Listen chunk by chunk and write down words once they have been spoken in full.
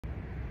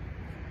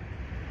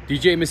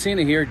DJ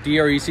Messina here,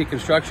 DREC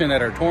Construction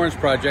at our Torrance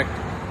project,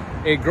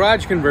 a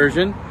garage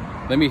conversion.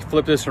 Let me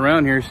flip this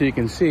around here so you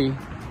can see.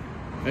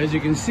 As you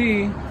can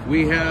see,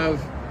 we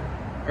have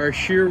our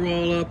shear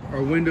wall up,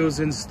 our windows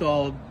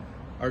installed,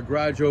 our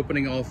garage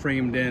opening all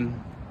framed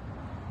in.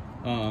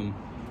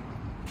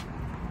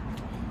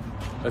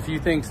 A few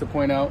things to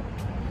point out.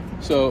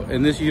 So,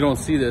 and this, you don't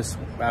see this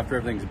after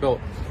everything's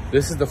built.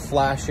 This is the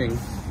flashing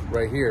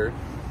right here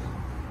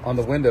on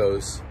the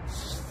windows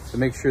to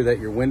make sure that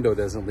your window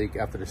doesn't leak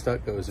after the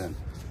stuck goes in.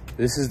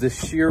 This is the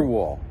shear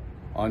wall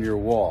on your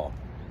wall.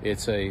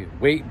 It's a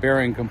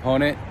weight-bearing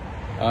component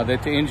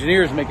that the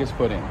engineers make us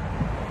put in.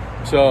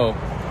 So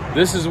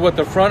this is what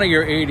the front of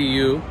your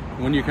ADU,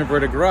 when you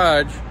convert a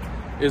garage,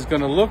 is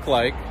gonna look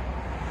like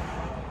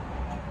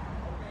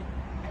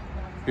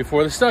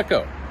before the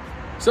stucco.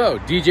 So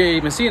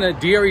DJ Messina,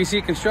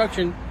 DREC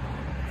Construction,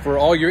 for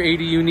all your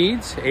ADU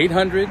needs,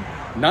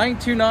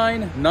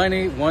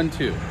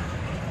 800-929-9812.